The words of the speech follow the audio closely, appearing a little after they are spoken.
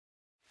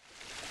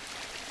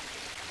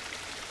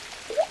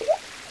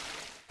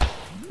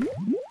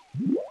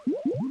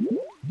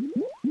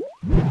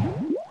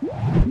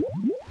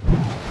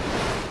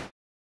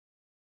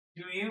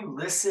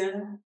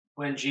listen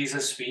when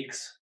Jesus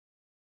speaks?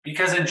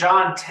 Because in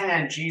John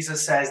 10,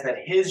 Jesus says that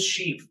his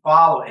sheep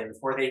follow him,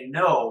 for they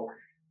know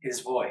his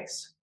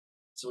voice.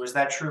 So is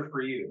that true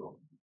for you?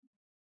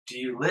 Do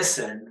you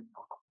listen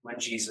when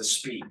Jesus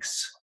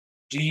speaks?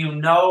 Do you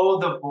know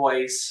the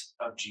voice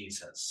of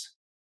Jesus?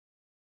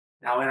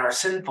 Now, in our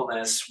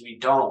sinfulness, we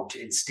don't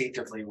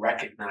instinctively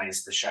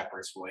recognize the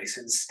shepherd's voice.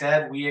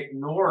 Instead, we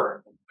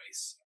ignore the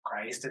voice of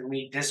Christ and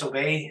we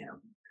disobey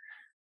him.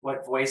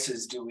 What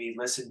voices do we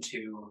listen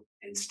to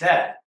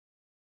instead?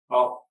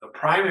 Well, the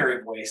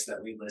primary voice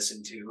that we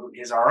listen to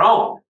is our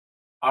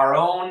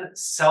own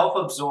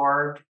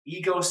self-absorbed,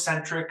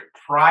 egocentric,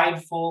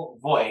 prideful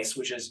voice,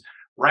 which is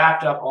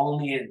wrapped up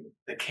only in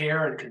the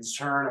care and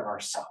concern of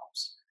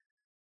ourselves.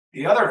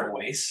 The other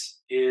voice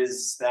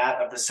is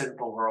that of the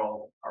sinful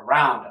world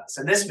around us.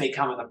 And this may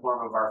come in the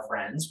form of our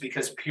friends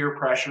because peer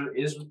pressure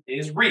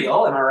is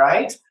real, am I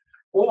right?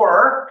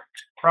 Or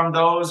from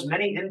those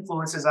many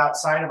influences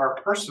outside of our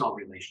personal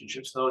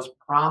relationships, those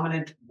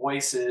prominent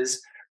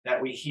voices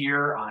that we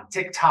hear on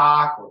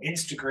TikTok or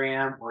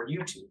Instagram or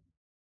YouTube.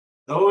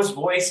 Those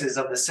voices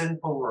of the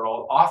sinful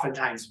world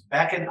oftentimes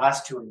beckon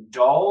us to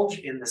indulge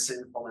in the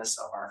sinfulness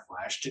of our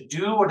flesh, to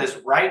do what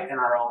is right in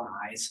our own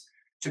eyes,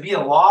 to be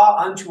a law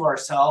unto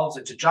ourselves,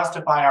 and to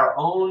justify our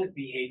own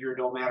behavior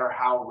no matter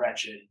how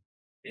wretched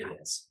it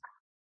is.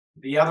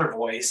 The other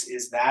voice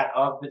is that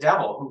of the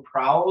devil, who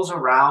prowls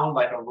around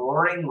like a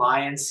roaring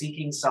lion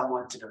seeking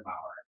someone to devour.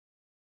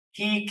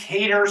 He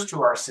caters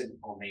to our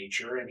sinful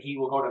nature, and he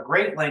will go to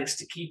great lengths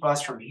to keep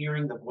us from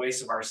hearing the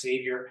voice of our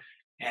Savior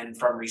and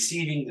from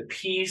receiving the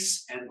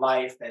peace and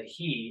life that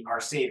he, our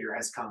Savior,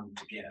 has come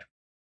to give.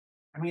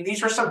 I mean,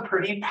 these are some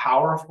pretty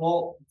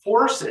powerful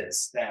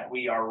forces that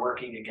we are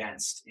working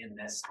against in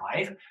this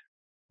life.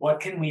 What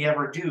can we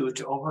ever do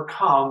to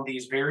overcome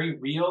these very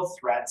real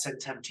threats and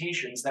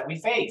temptations that we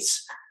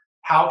face?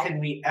 How can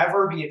we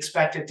ever be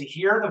expected to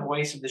hear the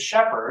voice of the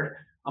shepherd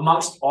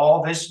amongst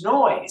all this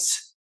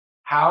noise?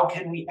 How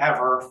can we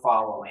ever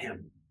follow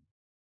him?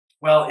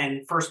 Well,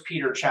 in 1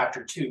 Peter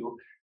chapter 2,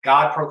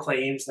 God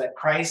proclaims that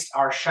Christ,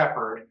 our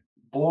shepherd,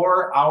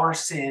 bore our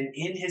sin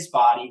in his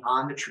body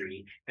on the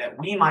tree, that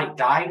we might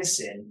die to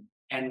sin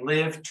and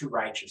live to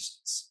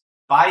righteousness.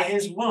 By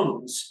his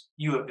wounds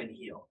you have been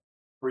healed,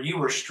 for you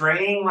were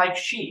straying like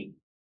sheep,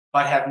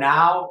 but have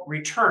now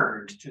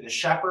returned to the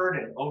shepherd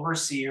and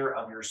overseer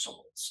of your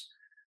souls.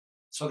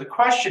 So the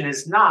question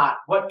is not,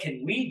 what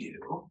can we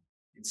do?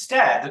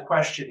 Instead, the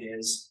question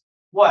is,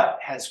 what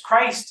has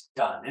Christ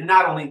done? And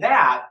not only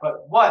that,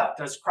 but what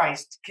does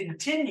Christ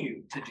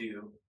continue to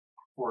do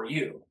for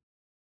you?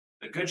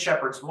 The Good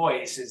Shepherd's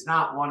voice is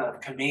not one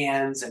of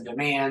commands and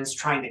demands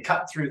trying to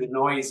cut through the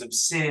noise of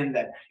sin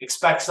that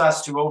expects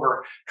us to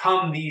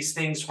overcome these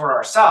things for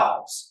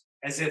ourselves,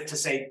 as if to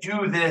say,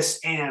 do this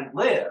and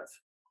live.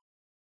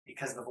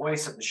 Because the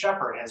voice of the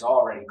shepherd has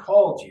already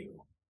called you.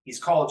 He's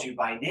called you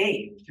by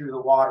name through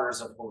the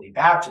waters of holy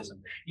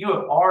baptism. You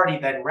have already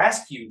been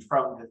rescued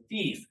from the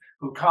thief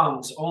who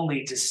comes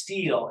only to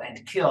steal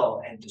and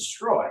kill and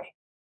destroy.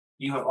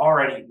 You have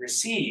already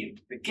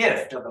received the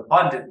gift of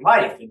abundant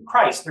life in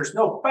Christ. There's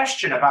no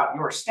question about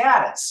your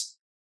status.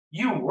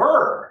 You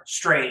were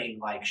straying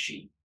like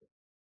sheep,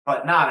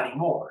 but not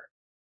anymore.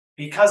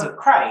 Because of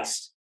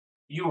Christ,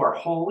 you are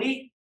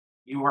holy,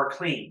 you are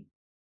clean.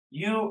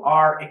 You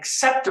are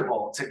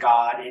acceptable to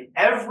God in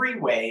every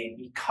way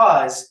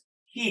because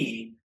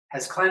he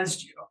has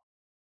cleansed you.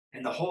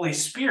 And the Holy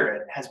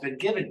Spirit has been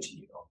given to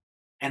you.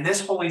 And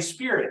this Holy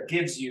Spirit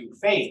gives you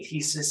faith. He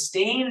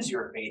sustains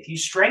your faith. He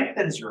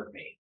strengthens your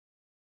faith.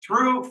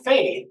 Through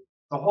faith,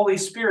 the Holy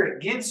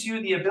Spirit gives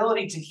you the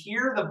ability to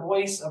hear the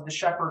voice of the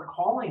shepherd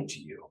calling to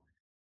you.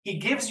 He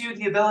gives you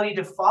the ability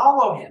to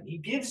follow him. He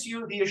gives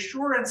you the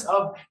assurance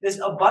of this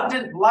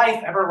abundant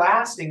life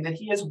everlasting that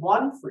he has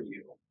won for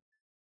you.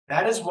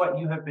 That is what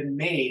you have been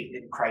made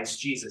in Christ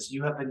Jesus.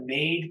 You have been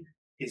made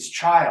his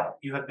child.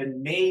 You have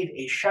been made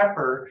a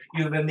shepherd.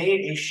 You have been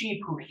made a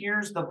sheep who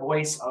hears the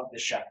voice of the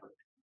shepherd.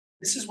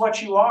 This is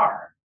what you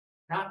are,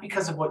 not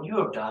because of what you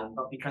have done,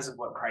 but because of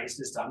what Christ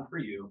has done for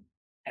you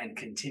and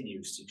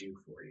continues to do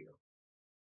for you.